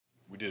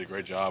did a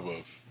great job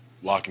of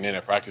locking in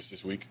at practice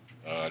this week.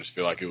 I just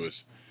feel like it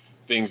was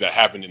things that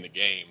happened in the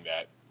game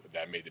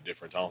that made the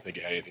difference. I don't think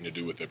it had anything to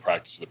do with the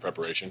practice or the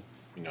preparation.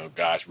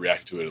 Guys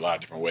reacted to it a lot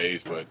of different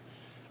ways, but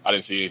I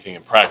didn't see anything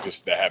in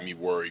practice that had me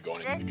worried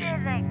going into the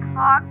game. This is a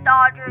Clock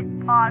Dodgers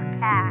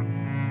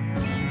podcast.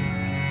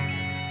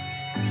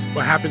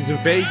 What happens in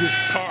Vegas?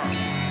 Carr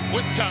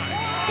with time.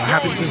 What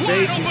happens in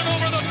Vegas?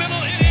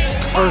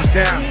 Over First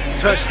down,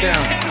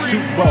 touchdown,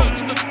 Super Bowl.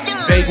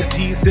 Vegas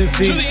Heat, Sin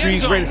City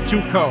Streets, greatest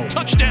two cold.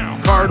 Touchdown.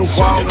 Carr to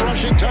Waller,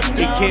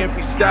 it can't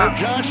be stopped.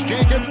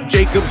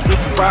 Jacobs with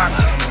the rock.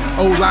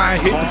 O-line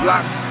hit the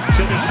blocks.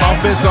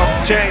 Offense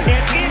off the chain.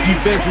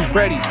 Defense is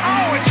ready.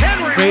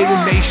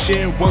 Raider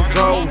Nation, one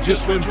goal,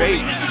 just win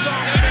Vegas. What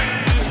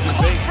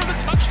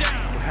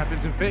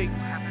happens in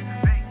Vegas?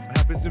 What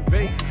happens in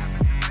Vegas? What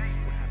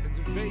happens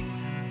in Vegas?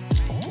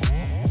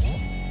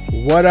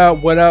 What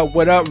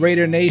up,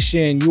 Raider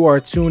Nation? You are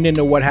tuned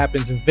into What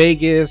Happens in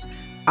Vegas.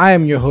 I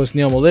am your host,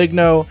 Neil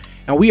Maligno,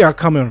 and we are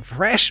coming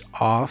fresh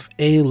off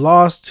a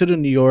loss to the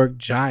New York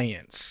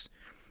Giants.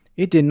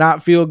 It did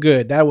not feel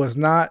good. That was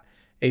not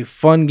a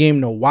fun game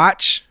to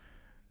watch.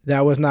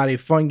 That was not a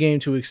fun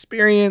game to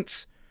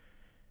experience.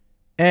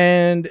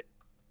 And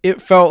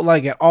it felt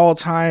like at all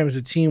times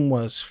the team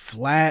was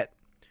flat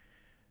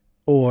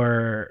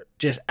or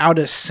just out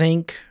of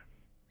sync.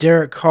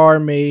 Derek Carr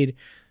made,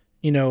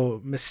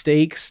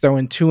 mistakes,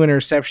 throwing 2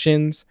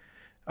 interceptions.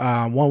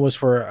 One was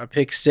for a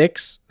pick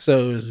 6,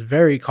 so it was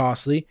very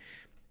costly.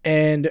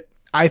 And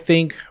I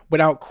think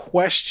without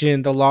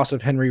question, the loss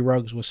of Henry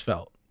Ruggs was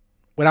felt.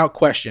 Without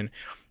question.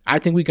 I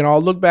think we can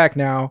all look back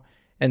now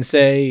and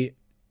say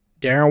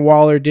Darren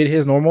Waller did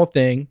his normal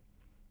thing.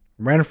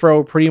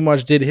 Renfrow pretty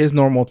much did his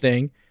normal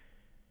thing.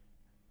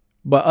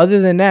 But other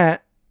than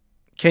that,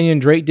 Kenyon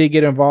Drake did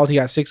get involved. He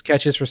got 6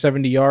 catches for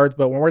 70 yards.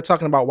 But when we're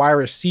talking about wide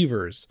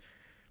receivers,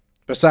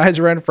 besides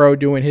Renfrow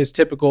doing his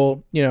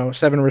typical,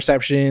 7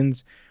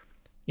 receptions,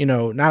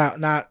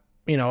 not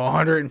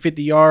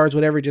 150 yards,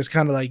 whatever, just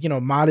kind of like,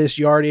 modest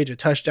yardage, a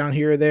touchdown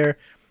here or there.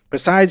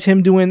 Besides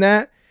him doing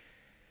that,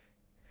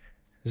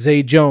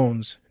 Zay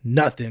Jones,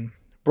 nothing.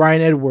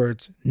 Bryan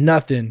Edwards,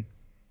 nothing.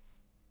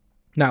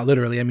 Not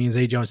literally. I mean,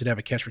 Zay Jones did have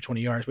a catch for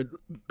 20 yards, but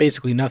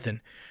basically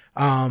nothing.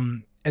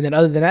 And then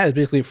other than that, it's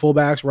basically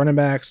fullbacks, running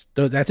backs.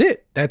 That's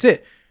it. That's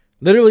it.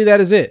 Literally,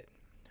 that is it.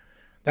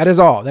 That is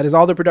all. That is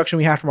all the production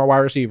we had from our wide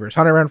receivers.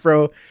 Hunter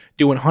Renfrow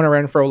doing Hunter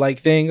Renfrow-like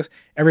things.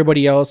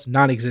 Everybody else,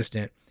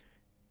 non-existent.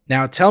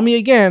 Now, tell me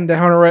again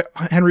that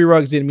Henry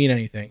Ruggs didn't mean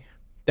anything.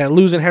 That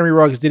losing Henry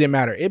Ruggs didn't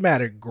matter. It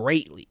mattered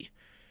greatly.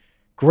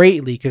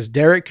 Greatly, because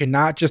Derek could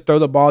not just throw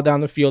the ball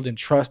down the field and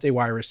trust a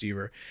wide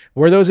receiver.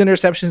 Were those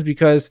interceptions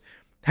because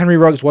Henry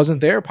Ruggs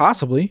wasn't there?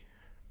 Possibly.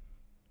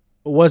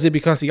 Was it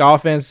because the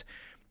offense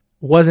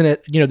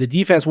wasn't, the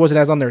defense wasn't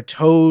as on their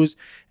toes,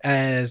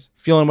 as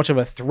feeling much of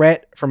a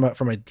threat from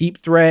a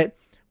deep threat?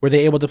 Were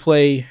they able to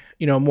play,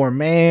 more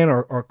man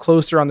or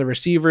closer on the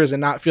receivers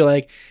and not feel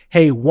like,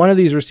 hey, one of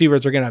these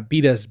receivers are going to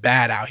beat us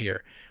bad out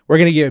here? We're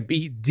going to get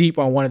beat deep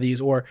on one of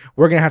these, or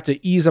we're going to have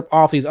to ease up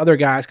off these other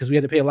guys because we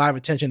have to pay a lot of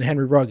attention to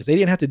Henry Ruggs. They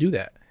didn't have to do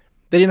that.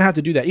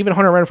 Even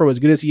Hunter Renfrow, as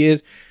good as he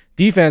is,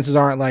 defenses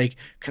aren't like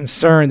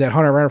concerned that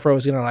Hunter Renfrow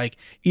is going to like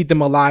eat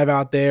them alive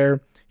out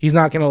there. He's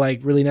not going to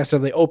like really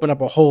necessarily open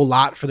up a whole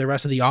lot for the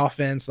rest of the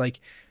offense. Like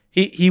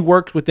he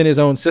worked within his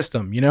own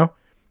system, and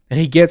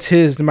he gets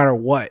his no matter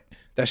what.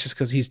 That's just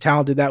because he's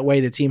talented that way.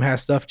 The team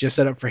has stuff just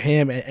set up for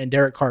him, and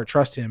Derek Carr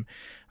trusts him.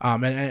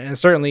 And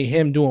certainly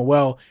him doing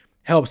well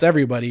helps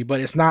everybody, but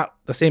it's not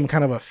the same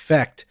kind of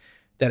effect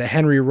that a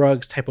Henry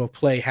Ruggs type of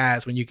play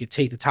has when you could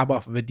take the top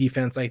off of a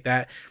defense like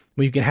that,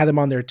 when you can have them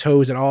on their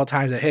toes at all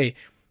times that, hey,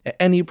 at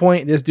any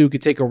point, this dude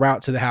could take a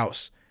route to the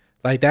house.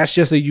 Like, that's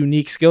just a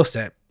unique skill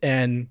set,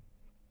 and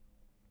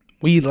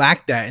we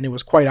lacked that, and it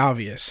was quite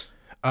obvious.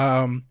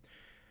 The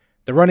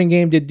running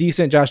game did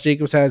decent. Josh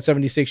Jacobs had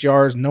 76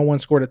 yards. No one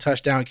scored a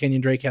touchdown.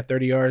 Kenyon Drake had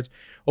 30 yards.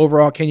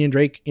 Overall, Kenyon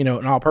Drake, in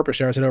all-purpose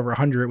yards, had over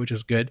 100, which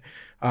is good.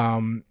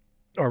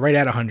 Or right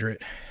at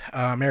 100.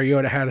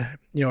 Mariota had,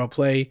 a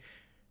play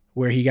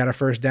where he got a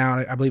first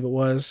down, I believe it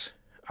was.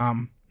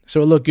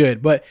 So it looked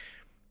good. But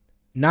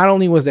not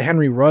only was the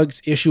Henry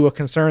Ruggs issue a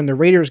concern, the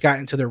Raiders got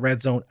into the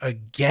red zone a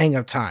gang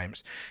of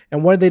times.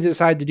 And what did they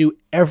decide to do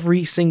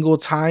every single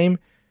time?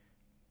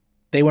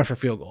 They went for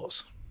field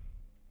goals.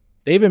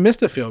 They even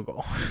missed a field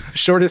goal.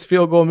 Shortest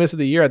field goal miss of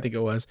the year, I think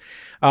it was.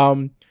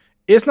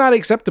 It's not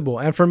acceptable.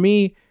 And for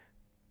me,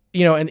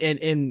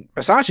 and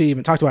Bisaccia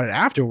even talked about it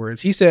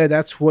afterwards. He said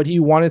that's what he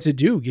wanted to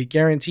do, get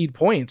guaranteed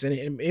points. And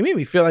it made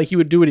me feel like he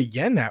would do it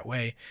again that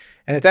way.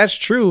 And if that's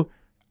true,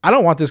 I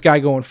don't want this guy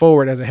going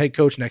forward as a head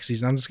coach next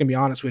season. I'm just going to be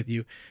honest with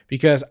you,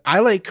 because I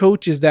like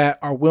coaches that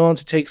are willing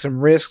to take some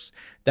risks,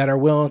 that are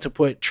willing to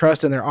put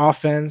trust in their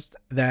offense,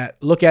 that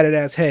look at it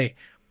as, hey,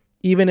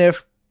 even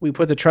if we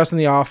put the trust in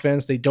the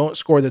offense, they don't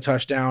score the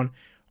touchdown,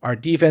 our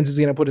defense is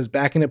going to put us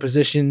back in a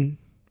position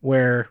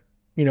where,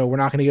 we're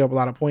not going to give up a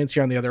lot of points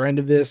here on the other end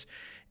of this,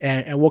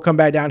 and we'll come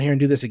back down here and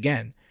do this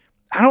again.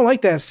 I don't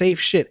like that safe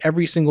shit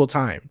every single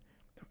time.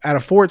 out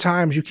of 4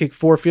 times you kick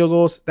 4 field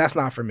goals, that's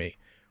not for me.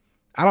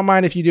 I don't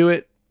mind if you do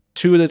it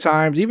 2 of the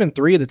times, even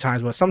 3 of the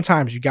times, but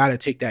sometimes you got to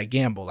take that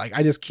gamble. Like,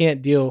 I just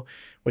can't deal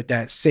with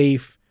that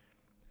safe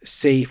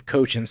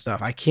coaching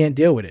stuff. I can't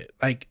deal with it.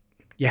 Like,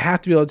 you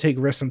have to be able to take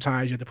risks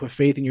sometimes. You have to put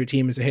faith in your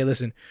team and say, hey,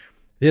 listen,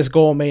 this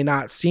goal may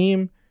not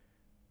seem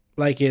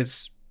like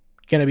it's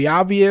going to be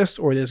obvious,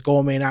 or this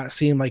goal may not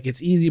seem like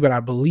it's easy, but I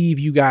believe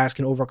you guys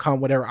can overcome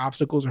whatever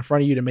obstacles in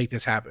front of you to make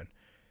this happen.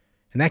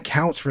 And that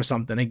counts for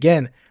something.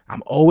 Again,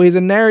 I'm always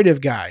a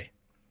narrative guy.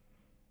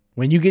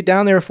 When you get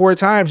down there 4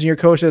 times and your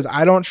coach says,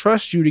 I don't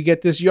trust you to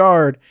get this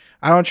yard.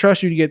 I don't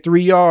trust you to get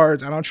 3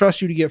 yards. I don't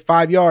trust you to get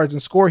 5 yards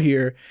and score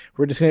here.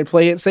 We're just going to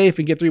play it safe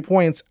and get 3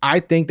 points. I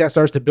think that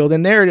starts to build a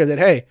narrative that,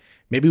 hey,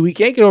 maybe we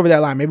can't get over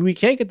that line. Maybe we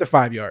can't get the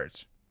 5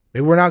 yards.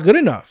 Maybe we're not good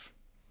enough.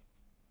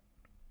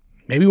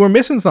 Maybe we're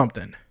missing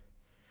something.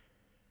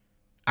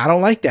 I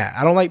don't like that.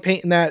 I don't like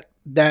painting that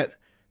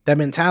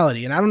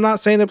mentality. And I'm not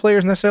saying the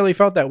players necessarily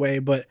felt that way,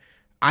 but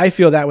I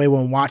feel that way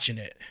when watching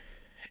it.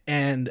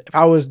 And if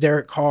I was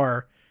Derek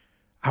Carr,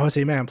 I would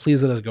say, man,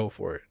 please let us go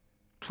for it.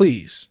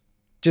 Please.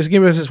 Just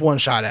give us this one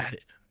shot at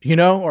it,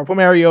 or put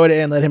Mariota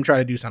in and let him try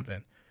to do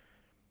something.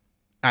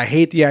 I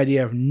hate the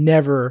idea of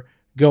never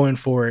going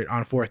for it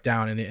on 4th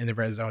down in the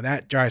red zone.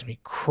 That drives me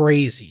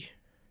crazy.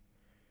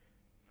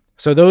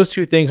 So those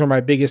 2 things are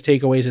my biggest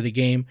takeaways of the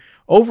game.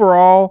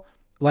 Overall,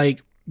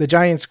 like, the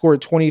Giants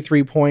scored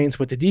 23 points,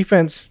 but the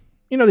defense,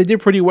 they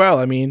did pretty well.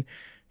 I mean,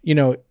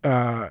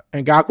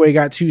 Ngakoue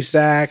got 2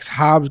 sacks.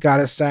 Hobbs got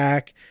a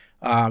sack.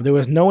 There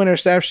was no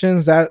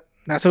interceptions.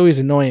 That's always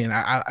annoying.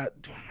 I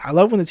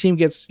love when the team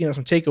gets,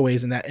 some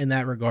takeaways in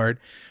that regard.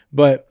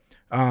 But,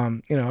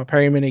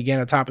 Perryman again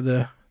at top of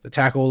the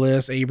tackle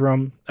list,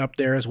 Abram up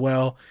there as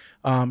well.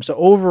 So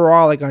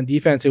overall, like, on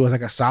defense, it was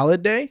like a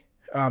solid day.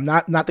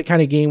 Not the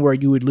kind of game where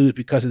you would lose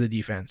because of the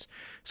defense.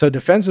 So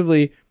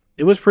defensively,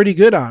 it was pretty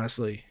good,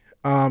 honestly.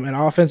 And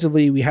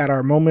offensively, we had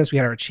our moments, we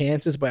had our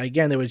chances, but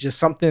again, there was just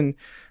something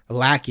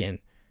lacking.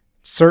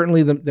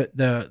 Certainly,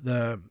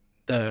 the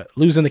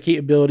losing the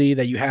capability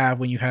that you have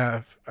when you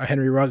have a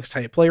Henry Ruggs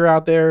type player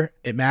out there,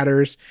 it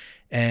matters.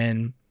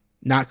 And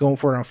not going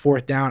for it on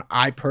 4th down,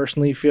 I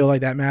personally feel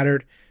like that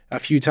mattered a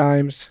few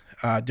times.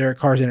 Derek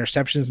Carr's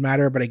interceptions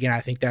matter, but again, I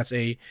think that's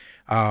a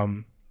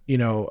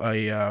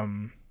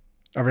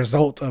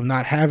result of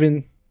not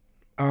having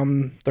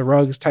the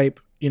Ruggs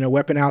type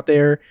weapon out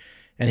there.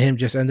 And him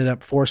just ended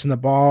up forcing the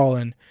ball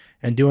and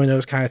doing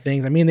those kind of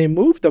things. I mean, they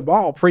moved the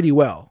ball pretty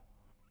well,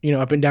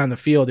 up and down the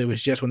field. It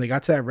was just when they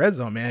got to that red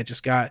zone, man,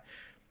 it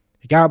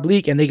got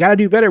bleak, and they got to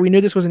do better. We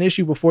knew this was an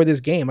issue before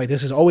this game. Like,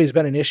 this has always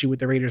been an issue with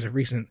the Raiders of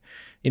recent,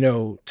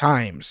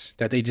 times,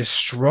 that they just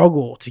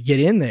struggle to get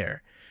in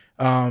there.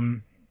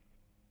 It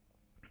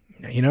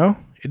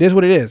is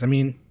what it is. I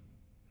mean,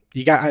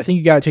 I think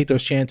you got to take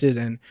those chances,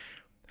 and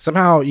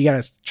somehow you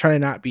got to try to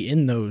not be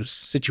in those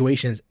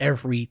situations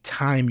every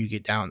time you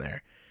get down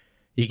there.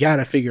 You got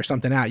to figure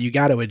something out. You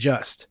got to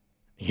adjust,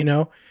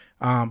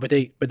 but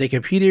they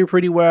competed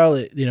pretty well.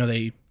 It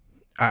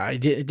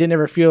didn't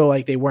ever feel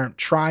like they weren't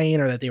trying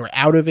or that they were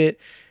out of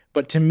it.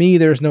 But to me,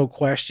 there's no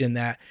question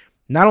that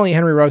not only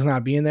Henry Ruggs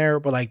not being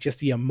there, but like just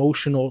the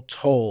emotional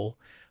toll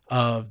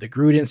of the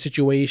Gruden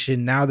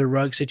situation, now the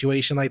Ruggs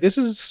situation, like this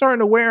is starting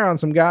to wear on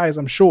some guys,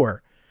 I'm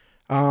sure.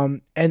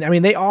 And I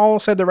mean, they all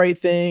said the right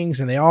things,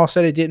 and they all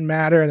said it didn't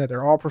matter, and that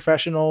they're all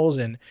professionals,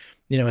 and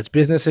it's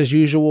business as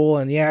usual.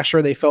 And yeah,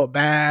 sure, they felt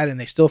bad, and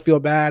they still feel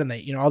bad, and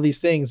they, all these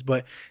things,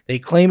 but they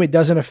claim it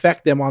doesn't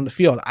affect them on the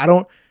field. I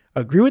don't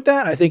agree with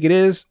that. I think it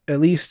is, at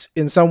least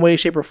in some way,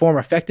 shape, or form,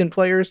 affecting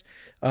players.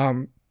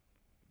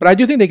 But I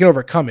do think they can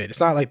overcome it. It's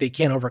not like they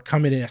can't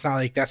overcome it, and it's not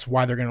like that's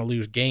why they're going to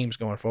lose games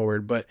going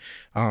forward. But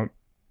I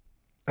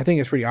think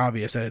it's pretty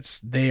obvious that it's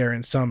there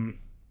in some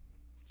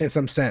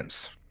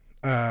sense.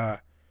 And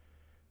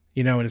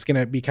it's going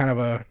to be kind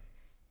of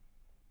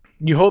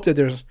you hope that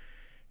there's,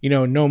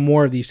 no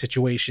more of these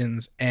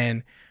situations.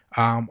 And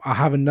I'll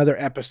have another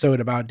episode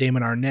about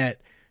Damon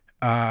Arnett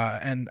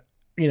and,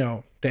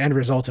 the end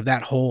result of the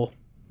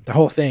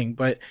whole thing.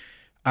 But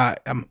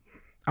I'm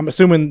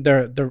assuming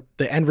the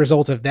end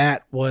result of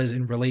that was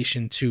in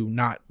relation to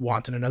not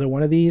wanting another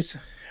one of these.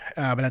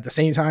 But at the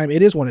same time,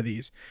 it is one of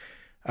these.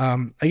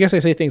 I guess I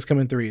say things come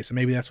in threes, so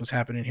maybe that's what's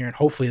happening here, and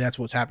hopefully that's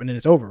what's happened and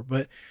it's over,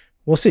 but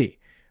we'll see.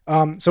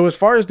 So as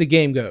far as the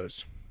game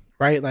goes,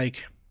 right,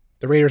 like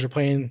the Raiders are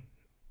playing,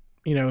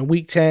 in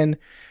week 10,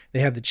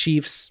 they have the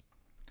Chiefs.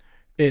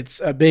 It's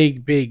a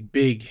big, big,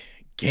 big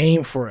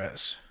game for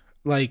us.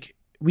 Like,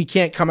 we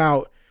can't come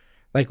out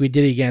like we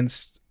did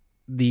against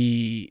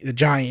the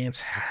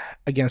Giants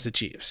against the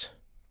Chiefs.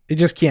 It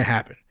just can't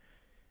happen.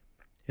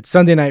 It's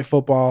Sunday Night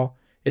Football.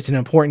 It's an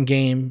important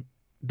game.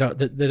 The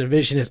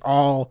division is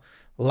all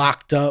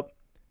locked up.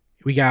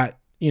 We got,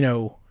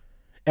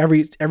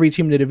 every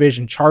team in the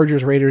division,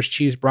 Chargers, Raiders,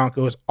 Chiefs,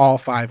 Broncos, all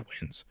 5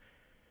 wins.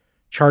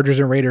 Chargers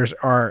and Raiders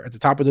are at the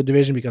top of the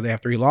division because they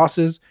have 3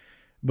 losses,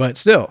 but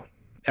still,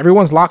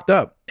 everyone's locked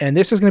up. And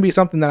this is going to be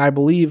something that I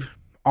believe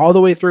all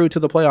the way through to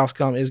the playoffs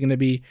come is going to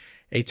be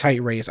a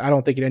tight race. I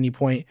don't think at any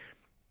point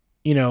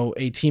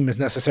a team is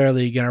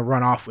necessarily going to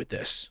run off with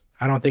this.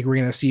 I don't think we're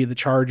going to see the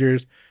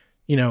Chargers,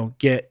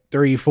 get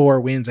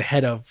 3-4 wins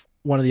ahead of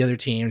one of the other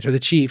teams, or the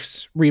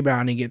Chiefs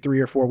rebound and get 3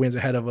 or 4 wins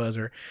ahead of us.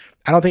 Or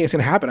I don't think it's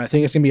going to happen. I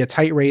think it's going to be a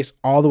tight race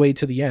all the way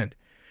to the end.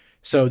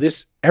 So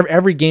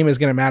every game is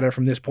going to matter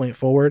from this point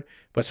forward,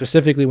 but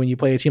specifically when you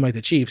play a team like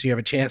the Chiefs, you have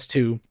a chance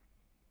to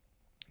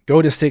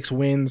go to 6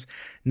 wins,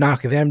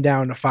 knock them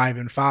down to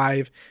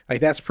 5-5. Like,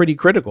 that's pretty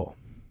critical.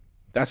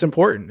 That's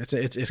important. It's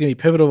going to be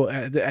pivotal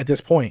at this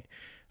point.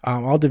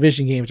 All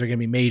division games are going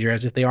to be major,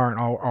 as if they aren't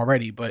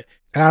already. But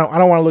I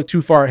don't want to look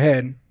too far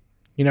ahead,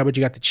 but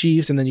you got the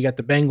Chiefs, and then you got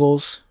the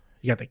Bengals,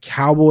 you got the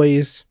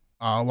Cowboys,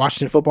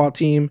 Washington football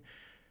team,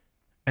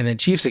 and then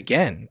Chiefs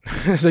again.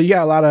 So you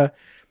got a lot of,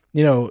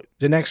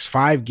 the next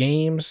 5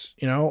 games,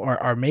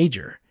 are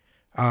major.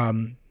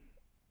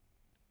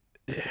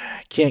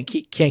 Can't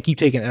keep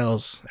taking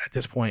L's at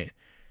this point.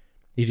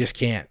 You just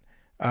can't.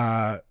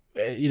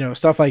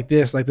 Stuff like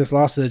this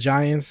loss to the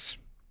Giants,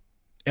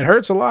 it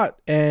hurts a lot,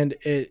 and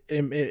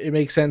it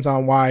makes sense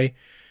on why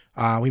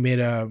we made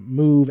a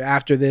move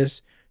after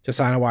this to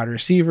sign a wide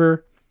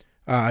receiver.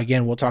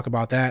 Again, we'll talk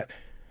about that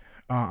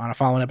on a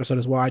following episode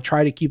as well. I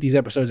try to keep these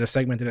episodes as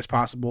segmented as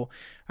possible.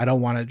 I don't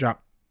want to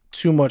drop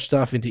too much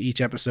stuff into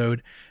each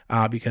episode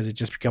because it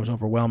just becomes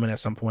overwhelming at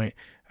some point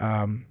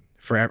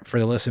for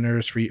the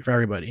listeners, for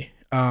everybody.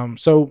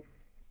 So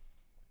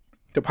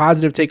the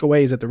positive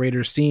takeaway is that the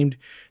Raiders seemed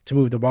to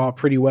move the ball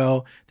pretty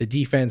well. The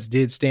defense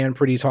did stand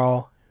pretty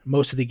tall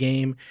most of the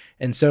game.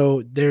 And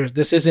so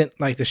this isn't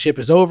like the ship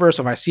is over.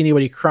 So if I see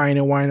anybody crying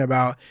and whining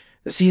about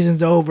the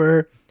season's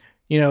over,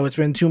 it's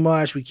been too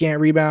much, we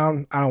can't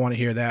rebound, I don't want to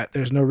hear that.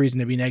 There's no reason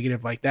to be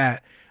negative like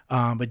that.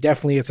 But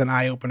definitely it's an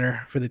eye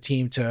opener for the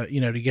team to,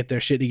 to get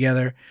their shit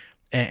together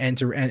and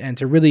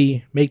to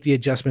really make the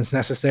adjustments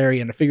necessary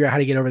and to figure out how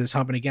to get over this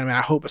hump. And again, man,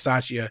 I hope,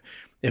 Bisaccia,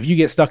 if you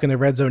get stuck in the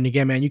red zone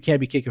again, man, you can't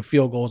be kicking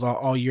field goals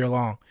all year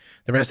long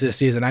the rest of the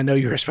season. I know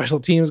you're a special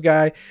teams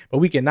guy, but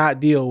we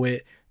cannot deal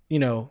with,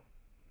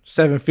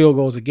 7 field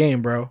goals a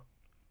game, bro.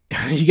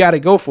 You got to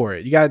go for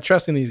it. You got to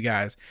trust in these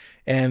guys.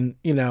 And,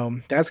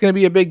 that's going to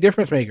be a big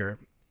difference maker.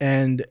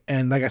 And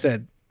like I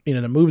said,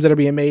 the moves that are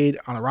being made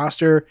on the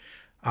roster,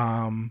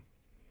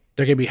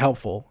 they're going to be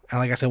helpful. And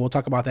like I said, we'll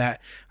talk about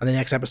that on the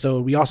next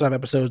episode. We also have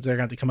episodes that are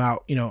going to come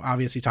out,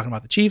 obviously talking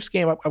about the Chiefs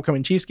game,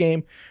 upcoming Chiefs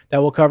game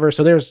that we'll cover.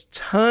 So there's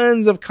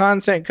tons of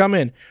content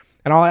coming.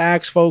 And all I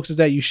ask folks is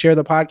that you share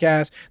the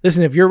podcast.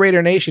 Listen, if you're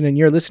Raider Nation and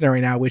you're listening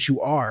right now, which you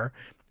are,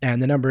 and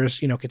the numbers,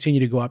 continue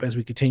to go up as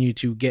we continue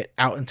to get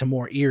out into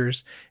more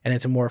ears and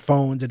into more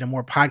phones and into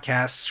more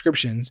podcast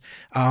subscriptions.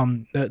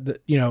 We're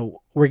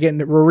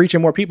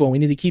reaching more people, and we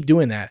need to keep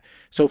doing that.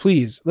 So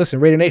please listen,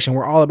 Raider Nation,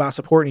 we're all about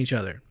supporting each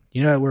other.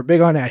 We're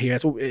big on that here.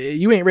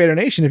 You ain't Raider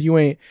Nation if you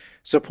ain't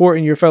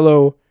supporting your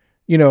fellow,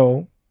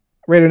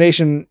 Raider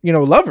Nation,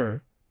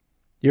 lover,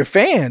 your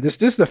fan. This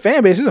is the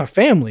fan base. This is a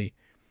family.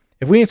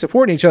 If we ain't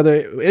supporting each other,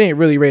 it ain't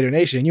really Raider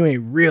Nation. You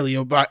ain't really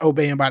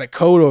obeying by the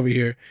code over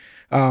here.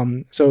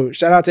 So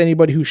shout out to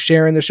anybody who's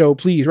sharing the show.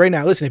 Please, right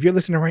now, listen, if you're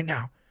listening right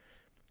now,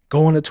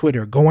 go on to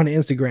Twitter, go on to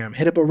Instagram,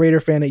 hit up a Raider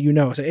fan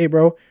that say, hey,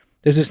 bro,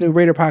 there's this new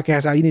Raider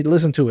podcast out. You need to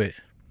listen to it.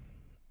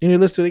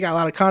 They got a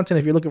lot of content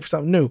if you're looking for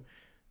something new.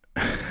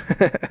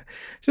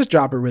 Just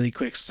drop it really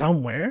quick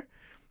somewhere.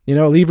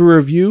 Leave a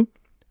review.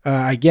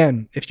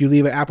 Again, if you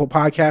leave an Apple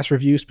Podcast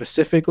review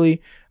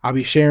specifically, I'll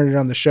be sharing it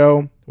on the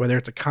show, whether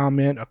it's a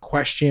comment, a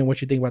question,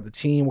 what you think about the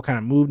team, what kind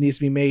of move needs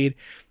to be made,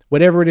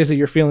 whatever it is that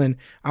you're feeling.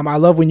 I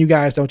love when you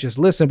guys don't just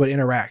listen, but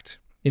interact,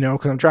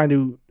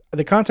 because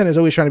the content is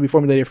always trying to be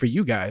formulated for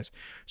you guys.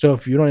 So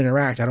if you don't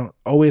interact, I don't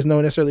always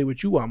know necessarily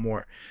what you want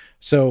more.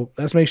 So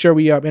let's make sure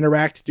we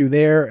interact through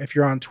there. If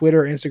you're on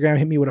Twitter or Instagram,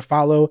 hit me with a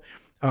follow.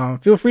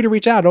 Feel free to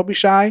reach out. Don't be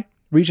shy.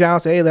 Reach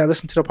out, say, hey,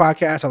 listen to the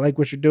podcast. I like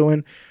what you're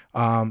doing.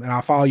 And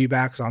I'll follow you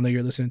back because I'll know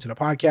you're listening to the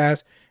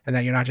podcast and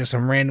that you're not just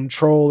some random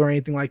troll or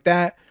anything like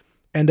that.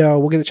 And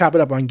we'll get to chop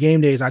it up on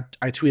game days.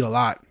 I tweet a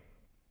lot.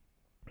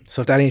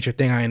 So if that ain't your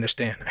thing, I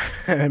understand.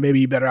 Maybe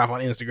you're better off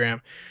on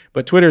Instagram.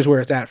 But Twitter is where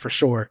it's at for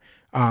sure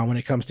when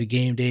it comes to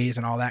game days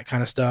and all that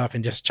kind of stuff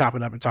and just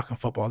chopping up and talking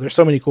football. There's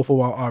so many cool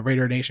football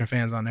Raider Nation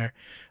fans on there.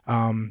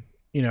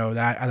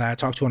 That I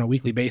talk to on a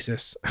weekly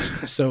basis.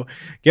 So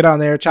get on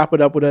there, chop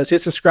it up with us, hit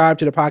subscribe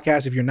to the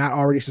podcast if you're not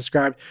already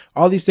subscribed.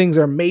 All these things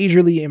are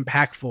majorly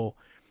impactful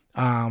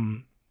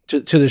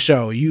to the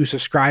show. You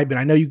subscribe, and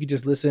I know you could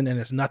just listen and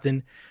it's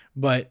nothing,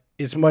 but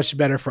it's much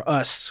better for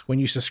us when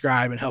you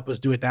subscribe and help us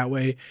do it that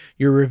way.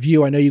 Your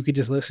review, I know you could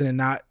just listen and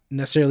not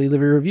necessarily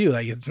leave a review.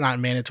 Like, it's not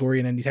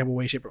mandatory in any type of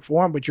way, shape, or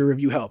form, but your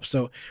review helps.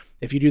 So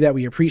if you do that,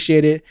 we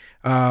appreciate it.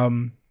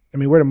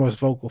 We're the most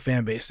vocal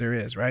fan base there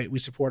is, right? We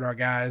support our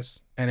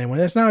guys. And then when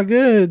it's not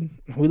good,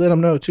 we let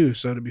them know too.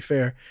 So to be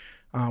fair,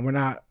 we're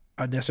not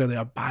necessarily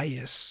a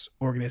bias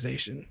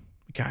organization.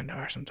 We kind of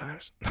are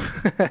sometimes.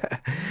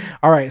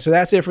 All right. So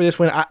that's it for this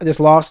one. This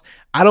loss.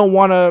 I don't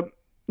want to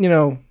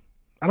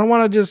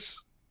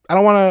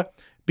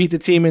beat the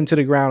team into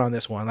the ground on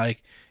this one.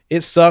 Like,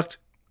 it sucked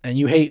and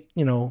you hate,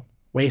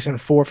 wasting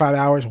 4 or 5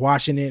 hours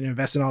watching it and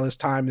investing all this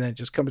time, and then it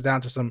just comes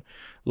down to some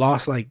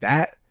loss like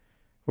that,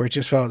 where it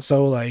just felt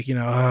so like,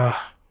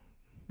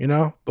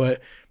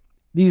 but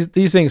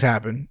these things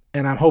happen,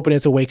 and I'm hoping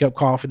it's a wake up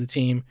call for the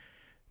team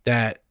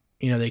that,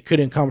 they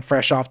couldn't come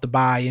fresh off the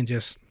bye and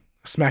just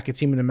smack a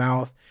team in the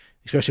mouth,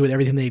 especially with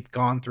everything they've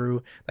gone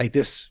through. Like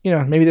this,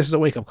 maybe this is a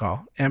wake up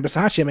call. And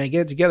Bisaccia, man,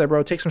 get it together,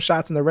 bro. Take some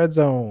shots in the red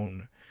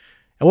zone.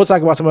 And we'll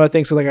talk about some other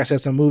things. So like I said,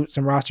 some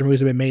roster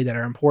moves have been made that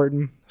are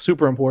important,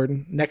 super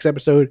important. Next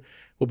episode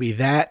will be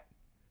that.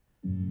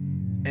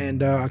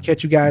 And I'll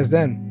catch you guys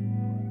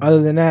then.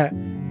 Other than that,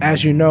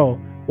 as you know,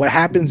 what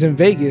happens in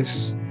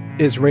Vegas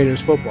is Raiders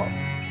football.